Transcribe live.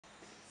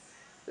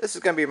This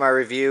is going to be my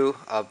review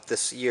of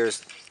this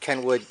year's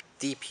Kenwood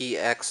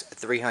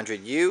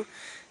DPX300u.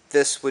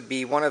 This would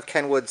be one of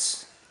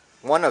Kenwood's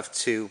one of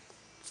two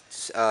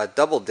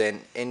double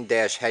DIN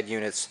in-dash head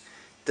units.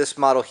 This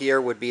model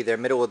here would be their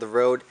middle of the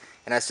road,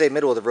 and I say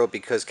middle of the road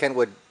because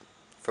Kenwood,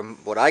 from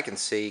what I can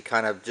see,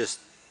 kind of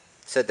just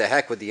said the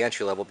heck with the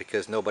entry level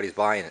because nobody's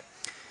buying it.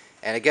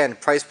 And again,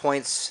 price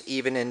points,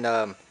 even in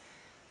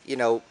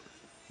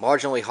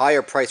marginally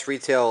higher price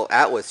retail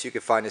outlets, you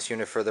could find this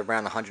unit for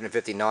around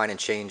 $159 and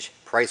change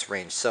price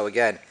range. So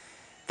again,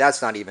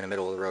 that's not even a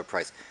middle of the road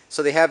price.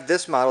 So they have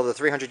this model, the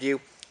 300U.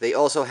 They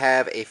also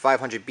have a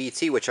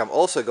 500BT, which I'm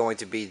also going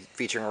to be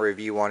featuring a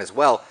review on as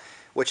well,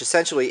 which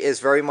essentially is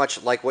very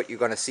much like what you're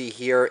going to see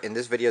here in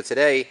this video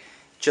today,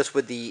 just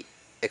with the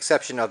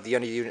exception of the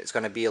under unit is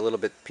going to be a little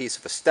bit piece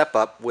of a step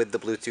up with the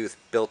Bluetooth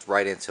built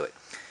right into it.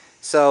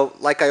 So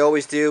like I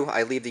always do,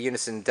 I leave the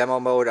units in demo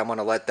mode. I'm going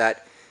to let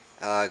that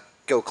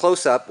go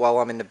close up while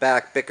I'm in the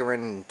back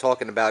bickering and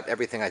talking about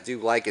everything I do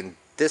like and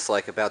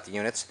dislike about the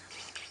units.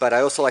 But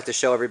I also like to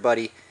show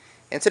everybody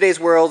in today's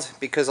world,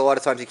 because a lot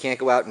of times you can't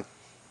go out and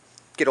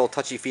get all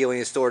touchy-feely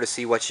in the store to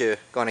see what you're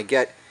going to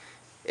get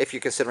if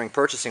you're considering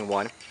purchasing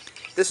one.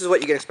 This is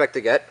what you can expect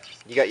to get.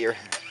 You got your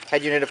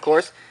head unit, of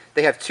course.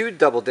 They have two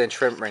double DIN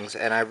trim rings,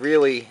 and I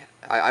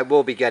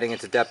will be getting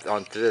into depth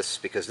onto this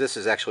because this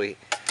is actually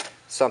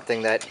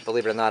something that,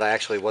 believe it or not, I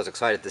actually was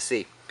excited to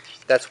see.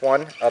 That's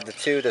one of the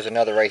two. There's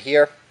another right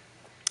here.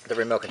 The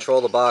remote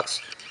control, the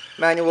box,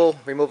 manual,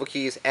 removal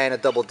keys, and a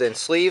double DIN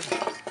sleeve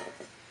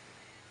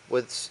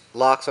with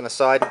locks on the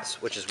side,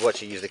 which is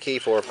what you use the key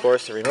for, of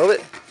course, to remove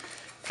it.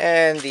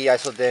 And the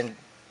ISO DIN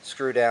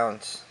screw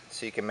downs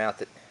so you can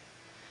mount it.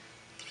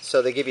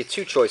 So they give you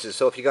two choices.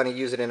 So if you're going to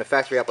use it in a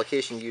factory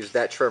application, use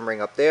that trim ring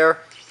up there.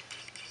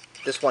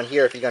 This one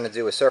here, if you're going to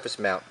do a surface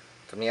mount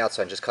from the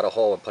outside, just cut a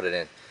hole and put it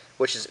in,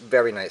 which is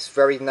very nice.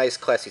 Very nice,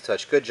 classy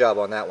touch. Good job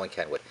on that one,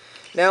 Kenwood.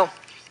 Now,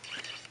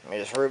 let me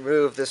just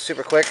remove this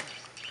super quick.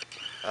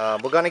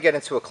 We're going to get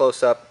into a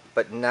close-up,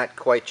 but not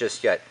quite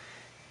just yet.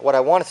 What I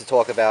wanted to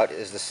talk about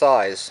is the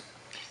size.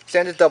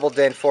 Standard double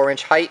DIN,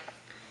 4-inch height,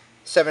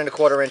 7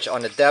 1/4 inch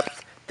on the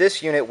depth.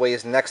 This unit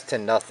weighs next to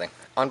nothing.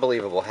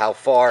 Unbelievable how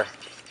far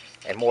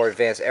and more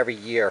advanced every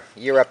year,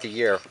 year after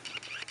year,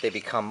 they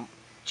become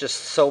just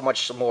so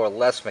much more or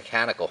less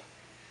mechanical.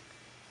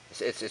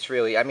 It's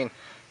really, I mean,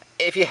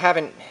 if you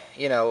haven't,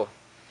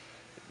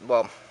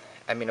 well,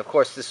 I mean, of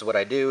course, this is what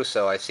I do,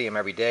 so I see them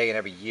every day, and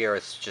every year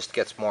it just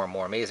gets more and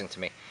more amazing to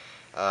me.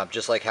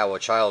 Just like how a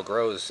child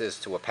grows is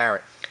to a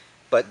parent.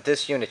 But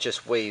this unit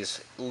just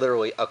weighs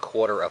literally a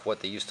quarter of what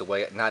they used to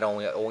weigh, not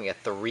only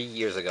at 3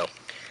 years ago.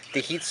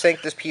 The heat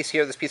sink, this piece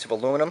here, this piece of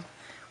aluminum,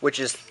 which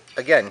is,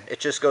 again, it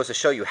just goes to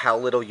show you how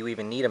little you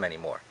even need them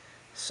anymore.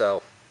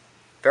 So,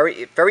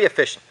 very, very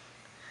efficient.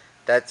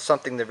 That's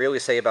something to really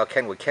say about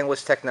Kenwood.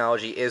 Kenwood's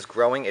technology is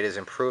growing, it is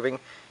improving.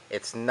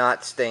 It's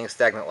not staying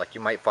stagnant like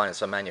you might find in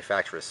some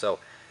manufacturers. So,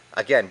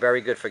 again, very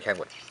good for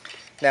Kenwood.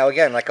 Now,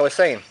 again, like I was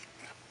saying,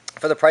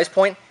 for the price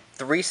point,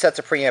 3 sets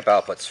of preamp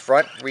outputs,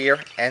 front, rear,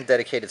 and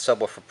dedicated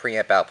subwoofer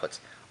preamp outputs.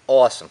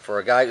 Awesome. For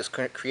a guy who's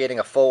creating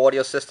a full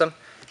audio system,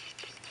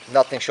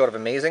 nothing short of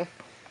amazing.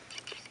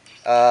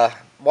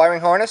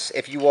 Wiring harness,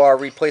 if you are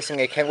replacing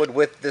a Kenwood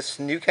with this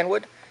new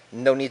Kenwood,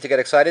 no need to get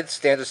excited.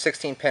 Standard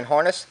 16-pin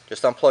harness.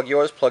 Just unplug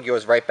yours, plug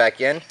yours right back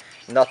in.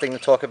 Nothing to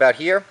talk about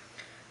here.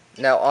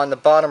 Now on the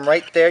bottom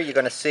right there, you're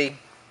going to see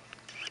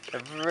a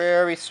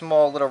very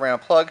small little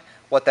round plug.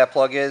 What that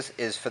plug is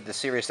for the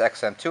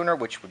SiriusXM tuner,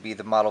 which would be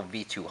the model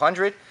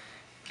V200.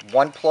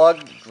 One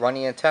plug, run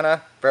the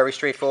antenna, very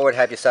straightforward,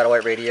 have your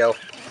satellite radio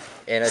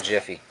in a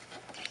jiffy.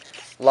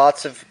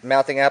 Lots of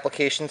mounting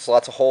applications,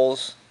 lots of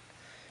holes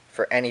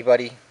for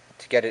anybody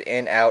to get it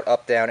in, out,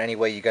 up, down, any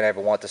way you're going to ever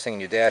want this thing in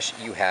your dash,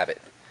 you have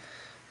it.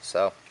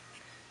 So,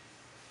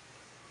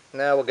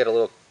 now we'll get a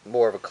little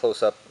more of a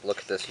close-up look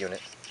at this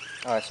unit.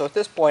 Alright, so at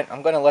this point,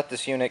 I'm going to let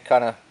this unit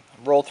kind of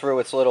roll through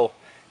its little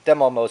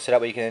demo mode so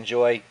that way you can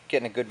enjoy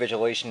getting a good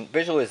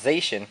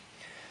visualization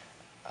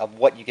of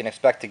what you can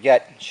expect to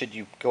get should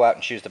you go out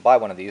and choose to buy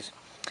one of these.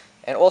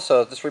 And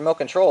also, this remote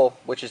control,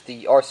 which is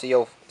the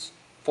RCO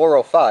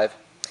 405,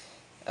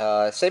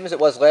 same as it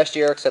was last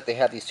year, except they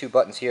have these two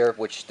buttons here,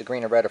 which the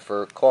green and red are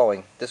for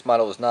calling. This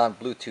model is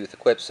non-Bluetooth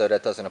equipped, so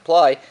that doesn't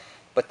apply,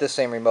 but this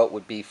same remote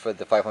would be for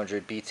the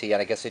 500BT,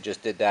 and I guess they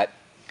just did that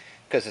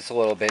because it's a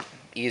little bit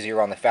easier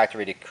on the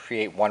factory to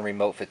create one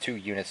remote for 2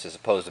 units as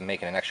opposed to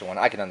making an extra one.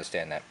 I can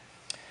understand that.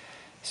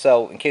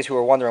 So, in case you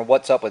were wondering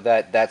what's up with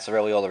that, that's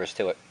really all there is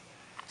to it.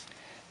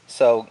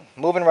 So,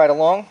 moving right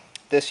along,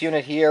 this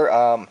unit here,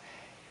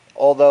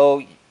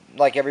 although,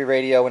 like every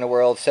radio in the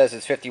world, says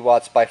it's 50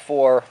 watts by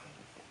 4,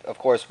 of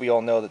course, we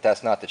all know that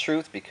that's not the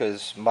truth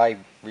because my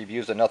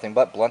reviews are nothing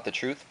but blunt the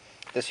truth.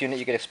 This unit,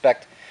 you could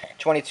expect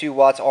 22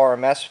 watts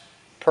RMS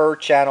per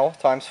channel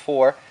times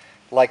 4,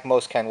 like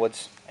most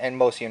Kenwoods and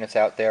most units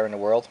out there in the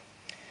world.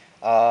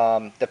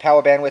 The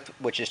power bandwidth,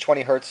 which is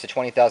 20 Hz to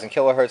 20,000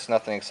 kilohertz,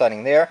 nothing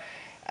exciting there.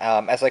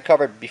 As I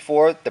covered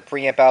before, the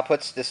preamp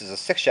outputs, this is a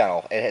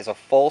 6-channel. It has a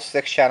full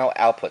 6-channel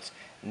outputs.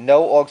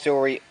 No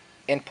auxiliary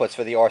inputs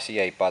for the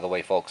RCA, by the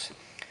way, folks.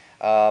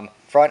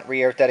 Front,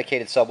 rear,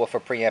 dedicated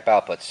subwoofer, preamp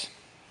outputs.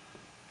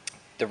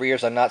 The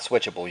rears are not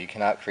switchable. You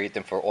cannot create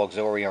them for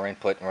auxiliary or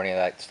input or any of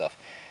that stuff.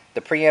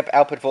 The preamp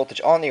output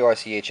voltage on the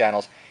RCA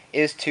channels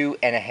is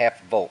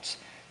 2.5 volts.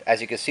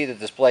 As you can see, the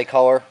display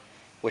color,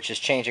 which is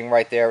changing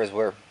right there as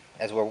we're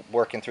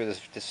working through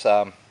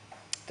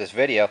this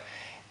video,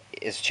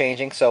 is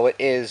changing. So it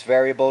is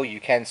variable. You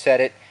can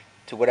set it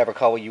to whatever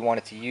color you want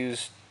it to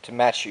use to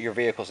match your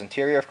vehicle's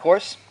interior, of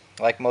course,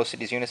 like most of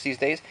these units these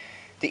days.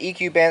 The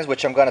EQ bands,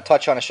 which I'm going to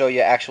touch on and show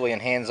you actually in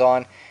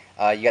hands-on.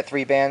 You got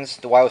 3 bands,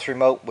 the wireless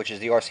remote, which is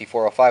the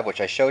RC405,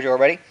 which I showed you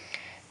already.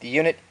 The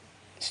unit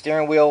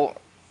steering wheel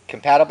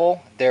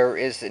compatible. There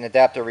is an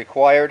adapter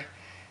required.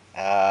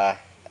 I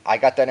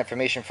got that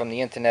information from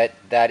the internet.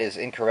 That is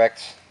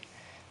incorrect.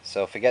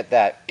 So forget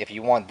that. If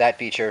you want that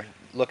feature,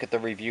 look at the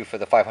review for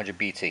the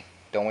 500BT.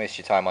 Don't waste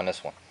your time on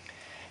this one.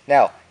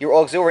 Now, your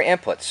auxiliary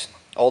inputs.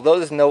 Although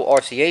there's no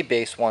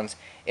RCA-based ones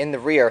in the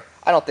rear,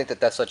 I don't think that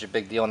that's such a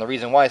big deal. And the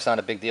reason why it's not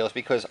a big deal is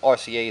because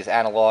RCA is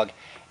analog.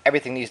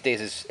 Everything these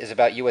days is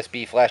about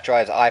USB, flash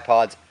drives,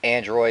 iPods,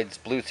 Androids,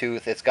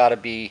 Bluetooth. It's got to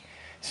be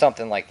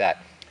something like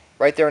that.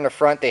 Right there in the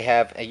front, they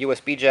have a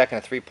USB jack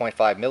and a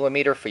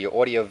 3.5mm for your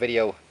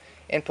audio-video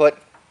input.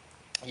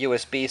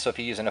 USB, so if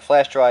you're using a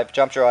flash drive,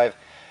 jump drive,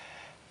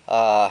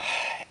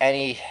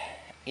 any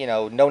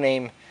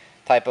no-name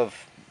type of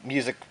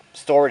music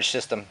storage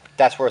system,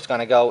 that's where it's going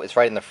to go. It's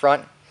right in the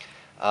front.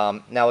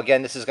 Now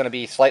again, this is going to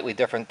be slightly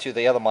different to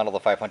the other model, the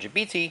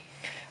 500BT.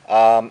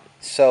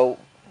 So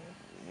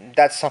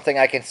that's something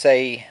I can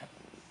say.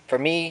 For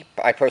me,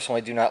 I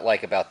personally do not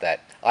like about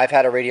that. I've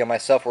had a radio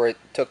myself where it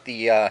took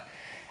the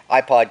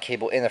iPod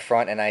cable in the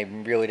front, and I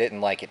really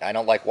didn't like it. I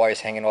don't like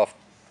wires hanging off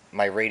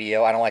my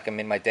radio. I don't like them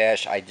in my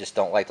dash. I just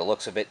don't like the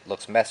looks of it. It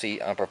looks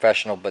messy,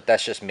 unprofessional, but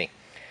that's just me.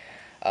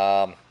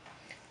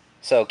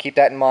 So keep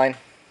that in mind.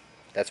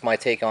 That's my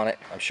take on it.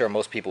 I'm sure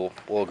most people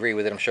will agree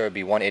with it. I'm sure there'll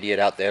be one idiot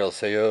out there that'll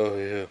say,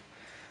 oh,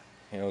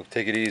 yeah,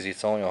 take it easy.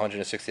 It's only a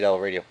 $160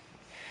 radio.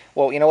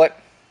 Well, you know what?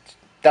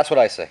 That's what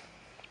I say.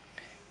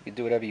 You can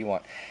do whatever you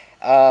want.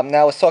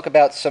 Now let's talk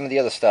about some of the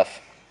other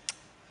stuff.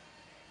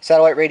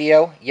 Satellite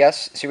radio,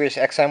 yes.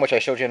 SiriusXM, which I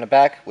showed you in the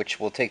back, which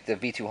will take the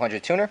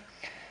V200 tuner.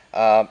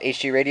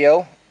 HD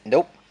radio,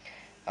 nope.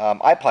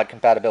 iPod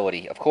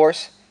compatibility, of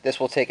course. This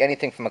will take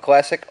anything from a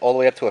classic all the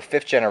way up to a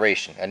 5th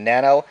generation. A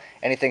nano,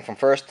 anything from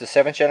 1st to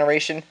 7th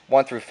generation,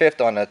 1 through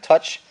 5th on a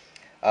touch.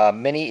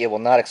 Mini, it will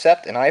not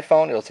accept. An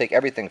iPhone, it'll take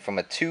everything from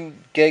a 2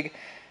 gig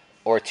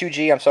or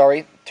 2G, I'm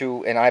sorry,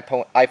 to an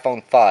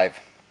iPhone 5,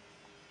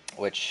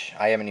 which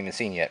I haven't even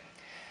seen yet.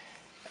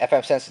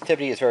 FM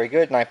sensitivity is very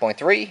good,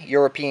 9.3.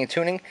 European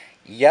tuning,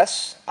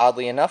 yes,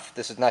 oddly enough.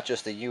 This is not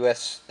just a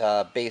US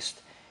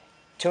based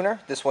tuner.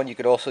 This one you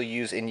could also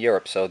use in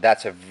Europe, so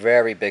that's a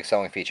very big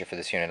selling feature for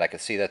this unit. I can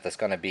see that that's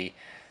going to be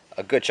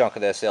a good chunk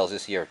of their sales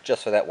this year,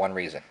 just for that one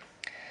reason.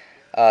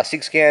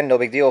 Seek scan, no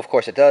big deal, of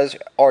course it does.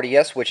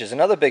 RDS, which is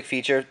another big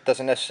feature,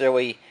 doesn't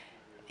necessarily,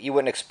 you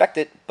wouldn't expect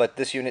it, but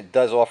this unit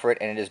does offer it,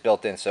 and it is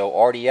built in. So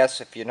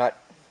RDS, if you're not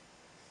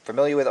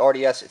familiar with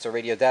RDS, it's a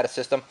radio data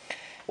system.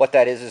 What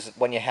that is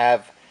when you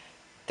have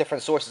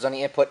different sources on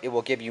the input, it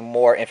will give you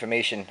more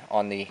information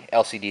on the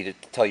LCD to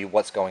tell you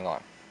what's going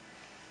on.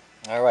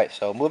 Alright,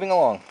 so moving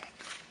along.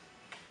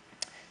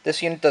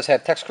 This unit does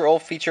have text scroll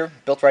feature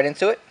built right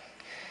into it.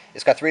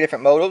 It's got 3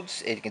 different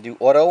modes. It can do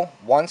auto,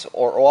 once,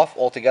 or off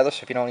altogether,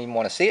 so if you don't even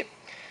want to see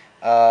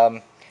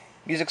it.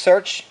 Music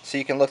search, so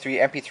you can look through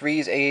your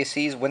MP3s,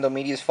 AACs, window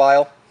medias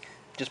file,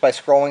 just by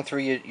scrolling through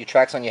your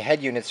tracks on your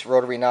head unit's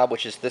rotary knob,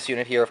 which is this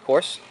unit here, of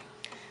course,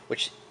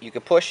 which you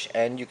could push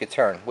and you could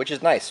turn, which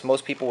is nice.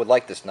 Most people would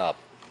like this knob.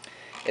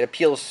 It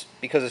appeals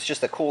because it's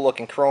just a cool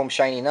looking chrome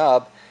shiny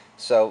knob,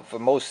 so for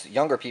most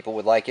younger people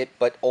would like it,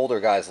 but older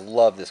guys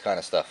love this kind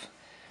of stuff.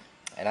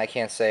 And I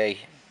can't say,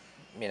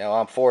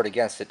 I'm for it,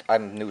 against it.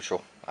 I'm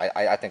neutral.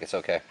 I think it's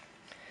okay.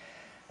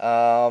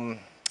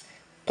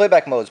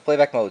 Playback modes.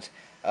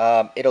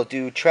 It'll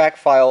do track,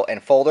 file,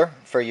 and folder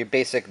for your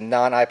basic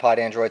non-iPod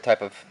Android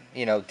type of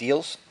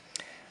deals.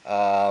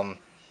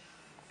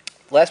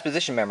 Last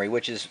position memory,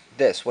 which is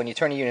this. When you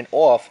turn the unit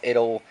off,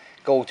 it'll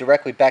go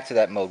directly back to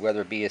that mode,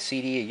 whether it be a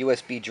CD, a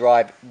USB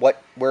drive,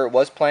 where it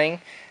was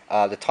playing,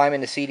 the time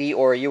in the CD,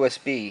 or a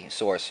USB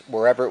source.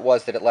 Wherever it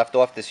was that it left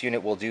off, this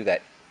unit will do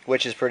that,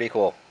 which is pretty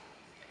cool.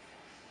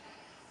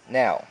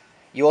 Now,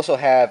 you also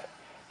have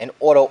an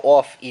auto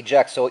off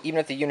eject, so even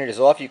if the unit is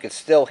off, you could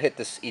still hit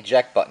this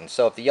eject button.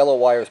 So if the yellow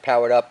wire is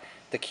powered up,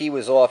 the key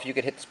was off, you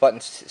could hit this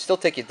button, still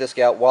take your disc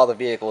out while the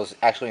vehicle is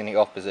actually in the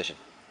off position.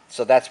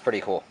 So that's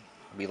pretty cool.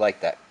 We like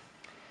that.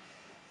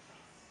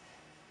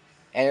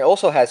 And it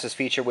also has this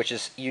feature which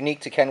is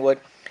unique to Kenwood.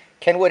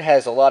 Kenwood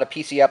has a lot of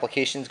PC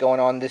applications going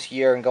on this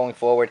year and going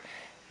forward,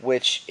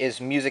 which is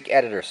music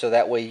editor, so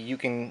that way you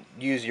can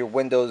use your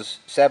Windows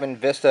 7,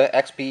 Vista,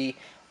 XP,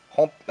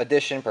 Home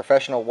Edition,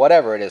 Professional,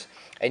 whatever it is,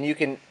 and you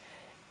can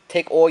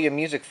take all your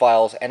music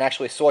files and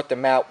actually sort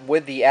them out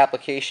with the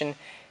application,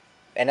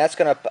 and that's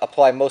going to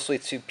apply mostly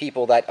to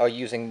people that are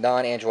using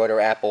non-Android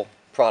or Apple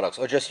products,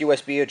 or just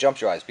USB or jump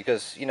drives,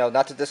 because, you know,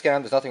 not to discount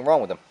them, there's nothing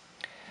wrong with them.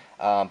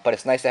 But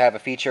it's nice to have a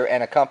feature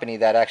and a company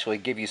that actually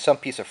give you some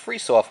piece of free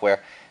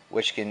software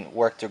which can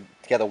work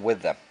together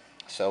with them.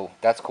 So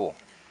that's cool.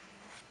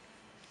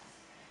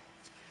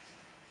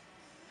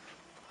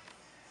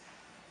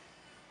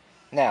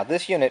 Now,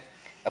 this unit,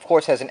 of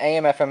course, has an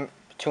AM/FM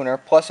tuner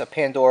plus a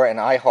Pandora and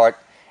iHeart,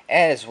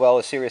 and as well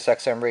as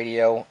SiriusXM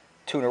radio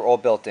tuner all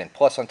built in.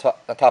 Plus, on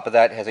top of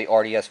that, it has a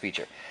RDS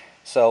feature.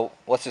 So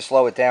let's just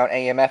slow it down.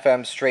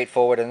 AM/FM,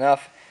 straightforward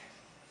enough.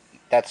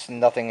 That's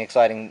nothing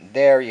exciting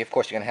there. Of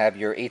course, you're going to have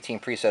your 18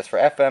 presets for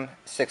FM,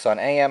 6 on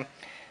AM.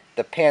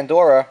 The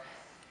Pandora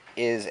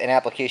is an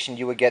application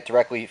you would get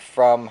directly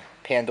from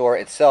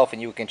Pandora itself,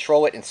 and you would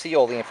control it and see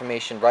all the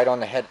information right on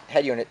the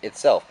head unit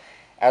itself.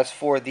 As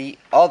for the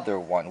other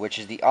one, which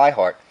is the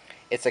iHeart,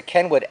 it's a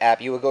Kenwood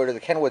app. You would go to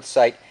the Kenwood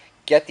site,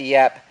 get the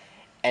app,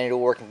 and it will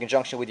work in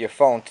conjunction with your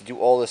phone to do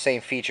all the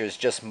same features,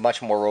 just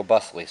much more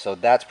robustly. So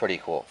that's pretty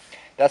cool.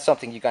 That's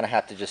something you're going to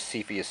have to just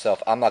see for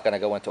yourself. I'm not going to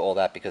go into all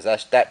that, because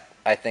that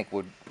I think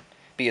would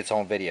be its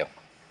own video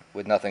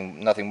with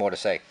nothing more to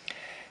say.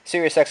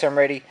 SiriusXM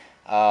Ready.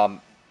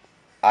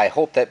 I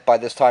hope that by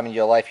this time in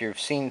your life you've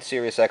seen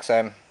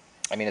SiriusXM.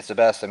 I mean, it's the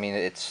best. I mean,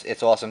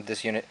 it's awesome.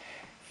 This unit,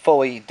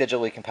 fully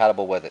digitally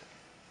compatible with it.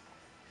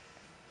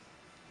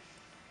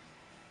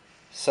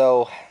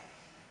 So,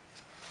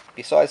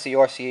 besides the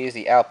RCAs,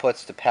 the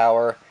outputs, the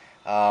power,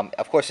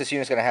 of course this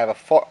unit is going to have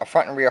a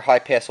front and rear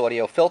high-pass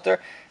audio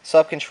filter,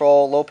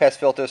 sub-control, low-pass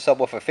filter,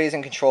 subwoofer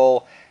phasing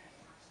control,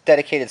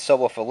 dedicated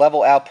subwoofer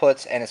level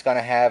outputs, and it's going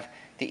to have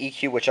the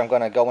EQ, which I'm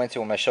going to go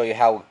into. I'm going to show you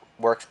how it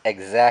works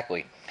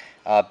exactly.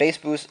 Bass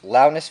boost,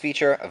 loudness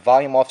feature, a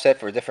volume offset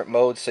for different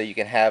modes, so you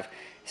can have,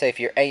 say if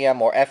your AM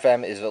or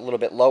FM is a little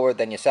bit lower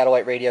than your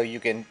satellite radio,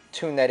 you can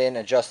tune that in,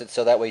 adjust it,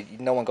 so that way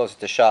no one goes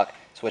into shock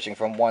switching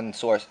from one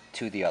source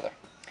to the other.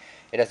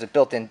 It has a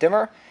built-in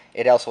dimmer.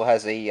 It also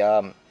has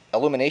a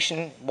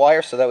illumination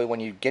wire, so that way when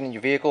you get in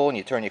your vehicle and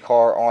you turn your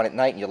car on at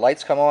night and your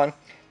lights come on,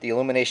 the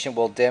illumination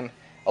will dim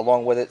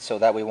along with it, so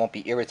that way it won't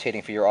be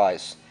irritating for your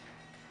eyes.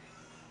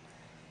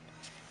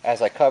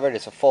 As I covered,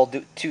 it's a full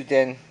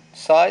 2-DIN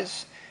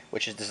size,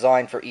 which is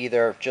designed for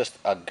either just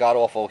a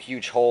god-awful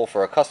huge hole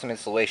for a custom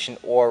installation,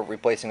 or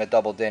replacing a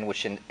double DIN,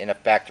 which in a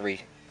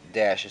factory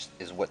dash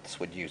is what this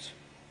would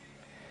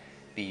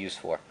be used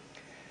for.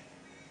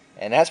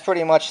 And that's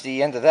pretty much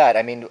the end of that.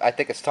 I mean, I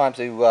think it's time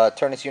to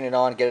turn this unit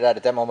on, get it out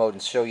of demo mode,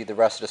 and show you the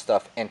rest of the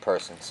stuff in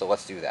person. So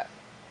let's do that.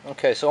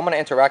 Okay, so I'm going to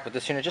interact with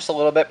this unit just a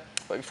little bit.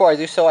 But before I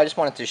do so, I just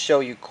wanted to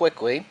show you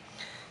quickly.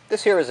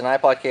 This here is an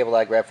iPod cable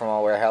I grabbed from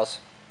our warehouse.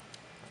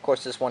 Of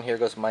course, this one here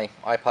goes to my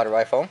iPod or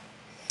iPhone.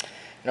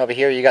 And over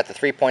here you got the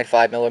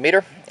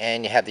 3.5mm,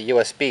 and you have the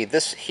USB.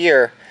 This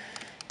here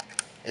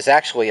is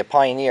actually a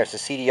Pioneer. It's a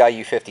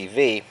CDI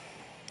U50V,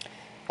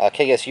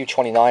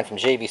 KSU29 from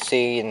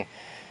JVC, and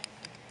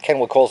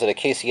Kenwood calls it a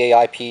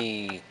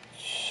KCA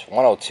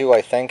IP102,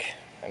 I think.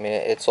 I mean,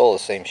 it's all the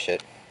same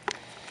shit.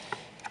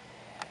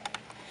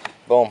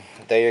 Boom,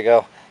 there you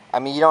go. I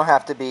mean, you don't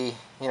have to be,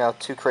 you know,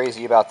 too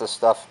crazy about this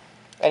stuff.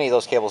 Any of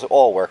those cables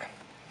all work.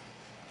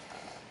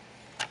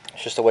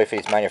 It's just a way for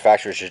these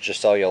manufacturers to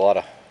just sell you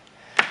a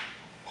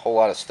whole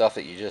lot of stuff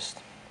that you just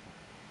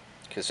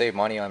could save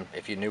money on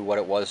if you knew what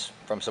it was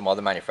from some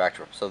other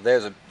manufacturer. So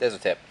there's a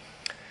tip.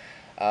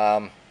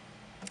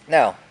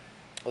 Now,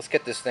 let's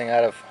get this thing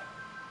out of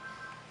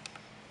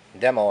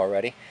demo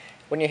already.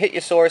 When you hit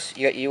your source,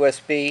 you got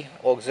USB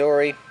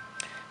auxiliary,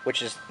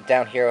 which is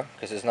down here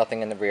because there's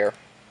nothing in the rear.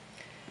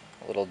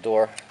 A little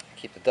door,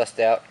 keep the dust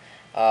out.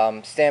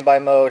 Standby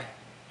mode,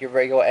 your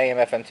regular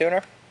AM/FM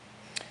tuner.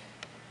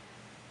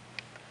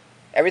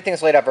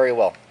 Everything's laid out very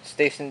well.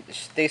 Station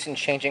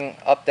changing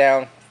up,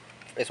 down,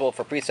 as well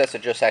for presets, or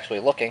just actually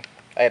looking.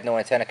 I have no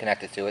antenna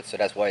connected to it, so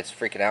that's why it's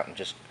freaking out and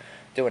just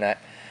doing that.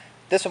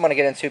 This I'm going to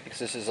get into because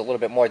this is a little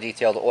bit more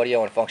detailed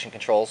audio and function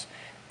controls.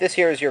 This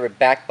here is your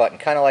back button,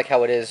 kind of like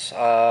how it is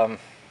on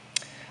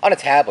a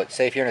tablet.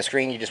 Say if you're on a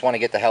screen, you just want to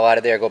get the hell out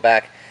of there, go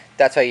back.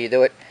 That's how you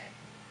do it.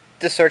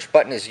 This search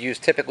button is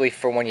used typically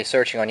for when you're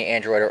searching on your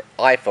Android or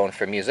iPhone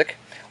for music,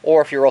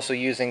 or if you're also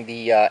using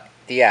the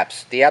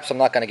apps. The apps I'm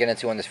not going to get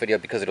into in this video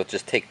because it'll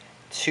just take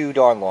too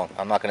darn long.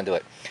 I'm not going to do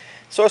it.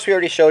 Source we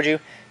already showed you.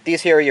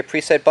 These here are your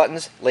preset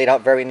buttons, laid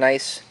out very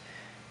nice.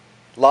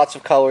 Lots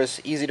of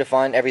colors, easy to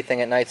find everything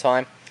at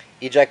nighttime.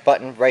 Eject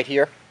button right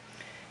here.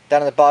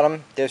 Down at the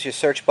bottom, there's your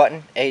search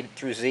button, A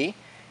through Z,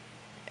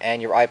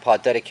 and your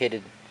iPod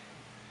dedicated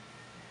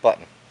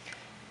button.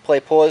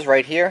 Play pause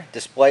right here,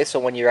 display, so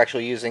when you're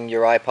actually using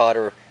your iPod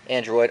or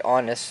Android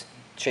on this,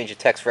 change your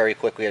text very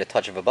quickly at a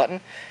touch of a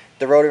button.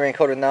 The rotary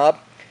encoder knob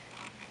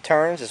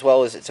turns, as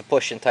well as it's a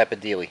push-in type of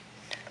dealie.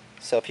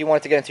 So if you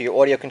wanted to get into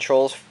your audio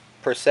controls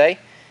per se,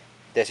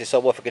 there's your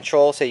subwoofer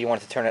control. Say you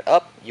wanted to turn it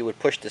up, you would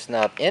push this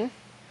knob in,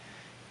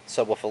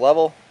 subwoofer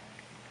level,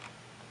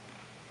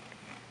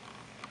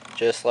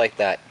 just like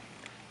that.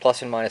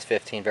 Plus and minus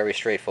 15, very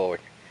straightforward.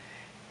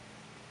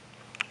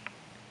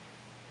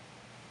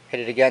 Hit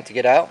it again to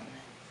get out.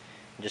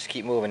 Just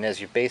keep moving. There's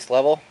your bass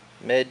level,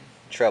 mid,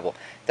 treble.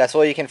 That's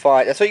all you can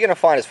find. That's all you're going to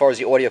find as far as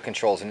the audio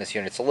controls in this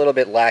unit. It's a little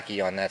bit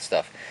lackey on that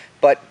stuff.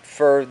 But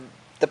for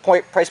the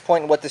price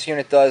point and what this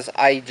unit does,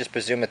 I just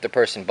presume that the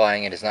person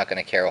buying it is not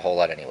going to care a whole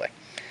lot anyway.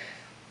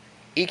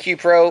 EQ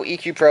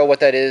Pro, what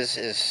that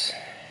is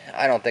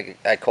I don't think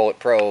I'd call it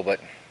Pro, but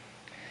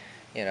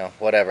you know,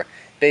 whatever.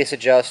 Bass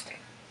adjust.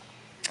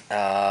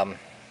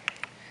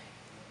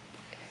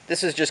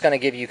 This is just going to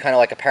give you kind of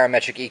like a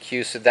parametric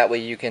EQ, so that way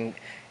you can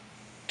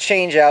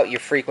change out your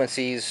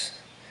frequencies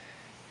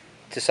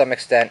to some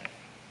extent.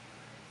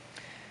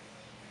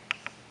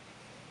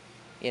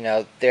 You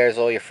know, there's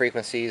all your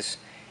frequencies.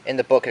 In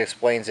the book it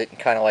explains it,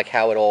 kind of like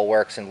how it all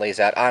works and lays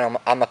out. I'm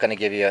not going to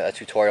give you a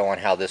tutorial on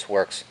how this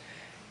works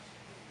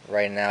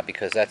right now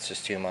because that's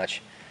just too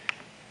much.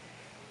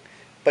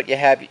 But you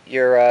have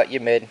your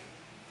mid,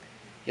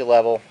 your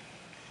level,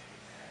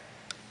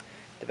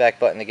 the back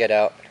button to get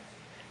out,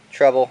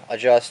 treble,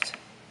 adjust,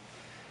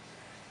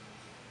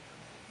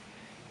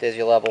 there's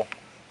your level,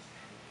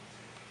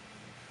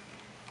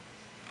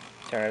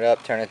 turn it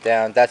up, turn it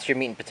down. That's your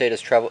meat and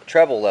potatoes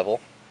treble level.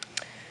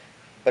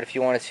 But if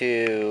you wanted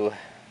to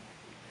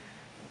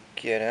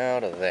get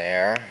out of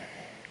there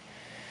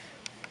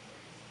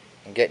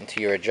and get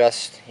into your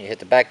adjust, you hit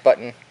the back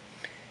button.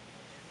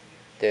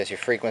 There's your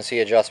frequency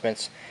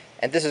adjustments,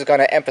 and this is going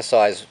to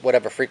emphasize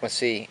whatever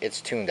frequency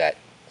it's tuned at.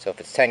 So if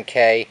it's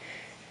 10K,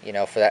 you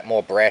know, for that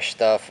more brash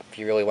stuff, if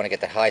you really want to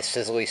get the high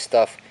sizzly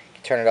stuff, you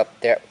can turn it up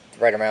there,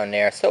 right around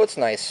there. So it's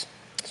nice.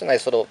 It's a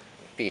nice little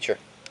feature.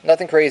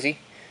 Nothing crazy,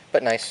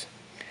 but nice.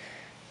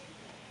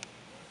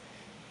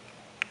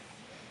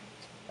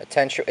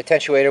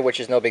 Attenuator, which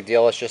is no big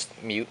deal. It's just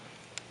mute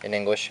in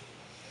English.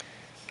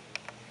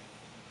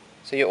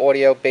 So your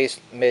audio, bass,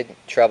 mid,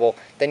 treble.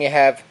 Then you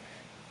have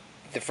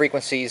the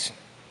frequencies,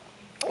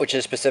 which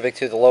is specific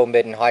to the low,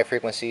 mid, and high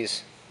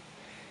frequencies.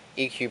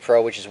 EQ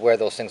Pro, which is where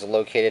those things are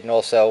located, and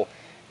also,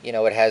 you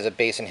know, it has a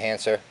bass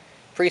enhancer.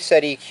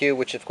 Preset EQ,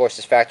 which of course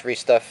is factory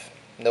stuff.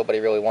 Nobody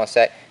really wants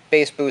that.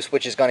 Bass boost,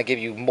 which is going to give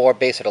you more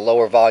bass at a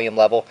lower volume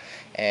level,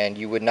 and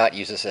you would not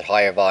use this at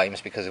higher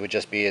volumes because it would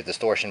just be a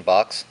distortion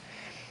box.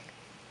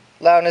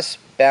 Loudness,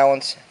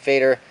 balance,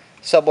 fader,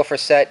 subwoofer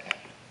set.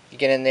 You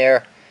get in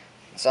there,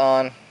 it's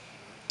on.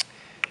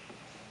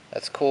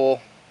 That's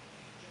cool.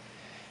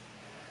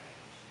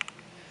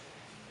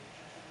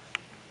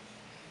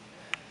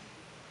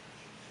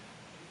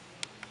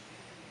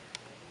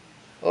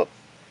 Oh,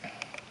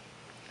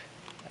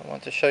 I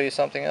want to show you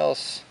something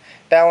else.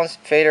 Balance,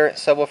 fader,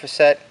 subwoofer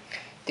set.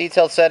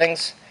 Detailed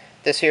settings.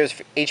 This here is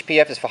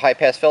HPF is for high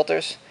pass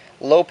filters.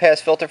 Low pass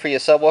filter for your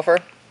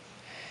subwoofer.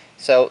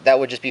 So that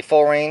would just be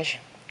full range.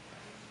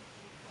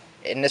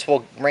 And this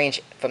will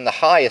range from the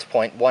highest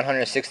point,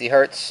 160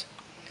 Hertz.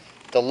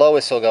 The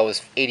lowest will go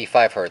is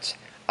 85 Hertz.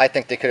 I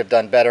think they could have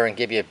done better and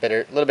give you a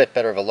little bit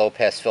better of a low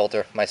pass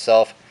filter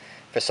myself.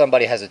 For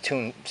somebody who has a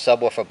tuned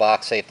subwoofer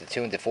box, say if they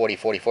tuned to 40,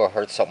 44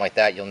 Hertz, something like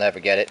that, you'll never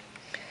get it.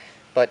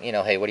 But, you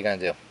know, hey, what are you going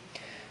to do?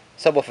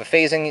 Subwoofer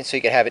phasing, so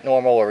you can have it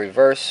normal or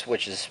reverse,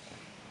 which is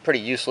pretty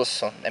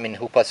useless. I mean,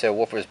 who puts their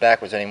woofers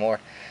backwards anymore?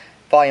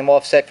 Volume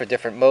offset for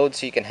different modes,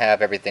 so you can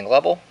have everything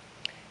level.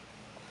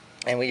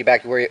 And when you're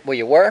back where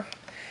you were,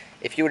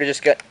 if you were to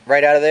just get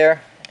right out of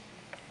there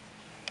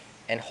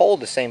and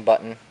hold the same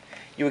button,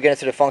 you would get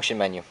into the function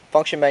menu.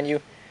 Function menu,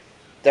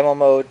 demo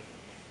mode,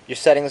 your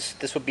settings.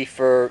 This would be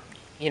for,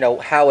 you know,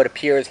 how it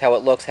appears, how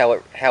it looks, how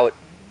it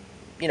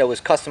you know,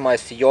 is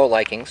customized to your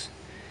likings.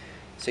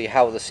 So you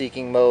have the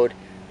seeking mode,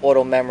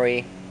 auto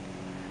memory,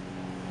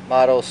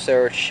 motto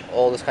search,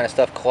 all this kind of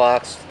stuff,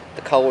 clocks,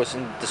 the colors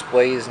and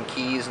displays and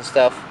keys and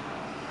stuff.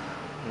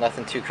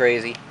 Nothing too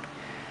crazy.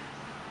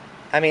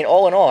 I mean,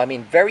 all in all, I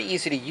mean, very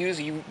easy to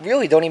use. You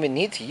really don't even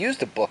need to use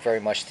the book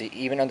very much to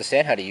even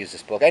understand how to use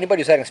this book.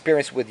 Anybody who's had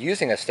experience with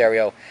using a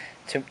stereo,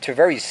 to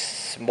very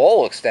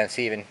small extents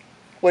even,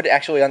 would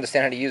actually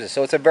understand how to use it.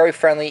 So it's a very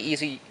friendly,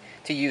 easy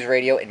to use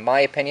radio, in my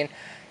opinion,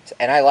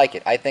 and I like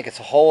it. I think it's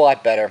a whole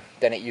lot better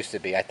than it used to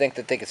be. I think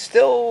that they could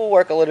still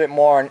work a little bit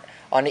more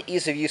on the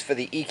ease of use for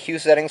the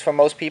EQ settings for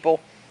most people,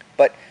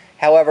 but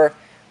however,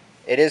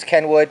 it is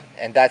Kenwood,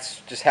 and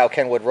that's just how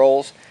Kenwood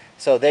rolls.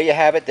 So there you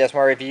have it. There's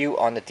my review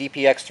on the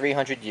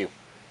DPX300u.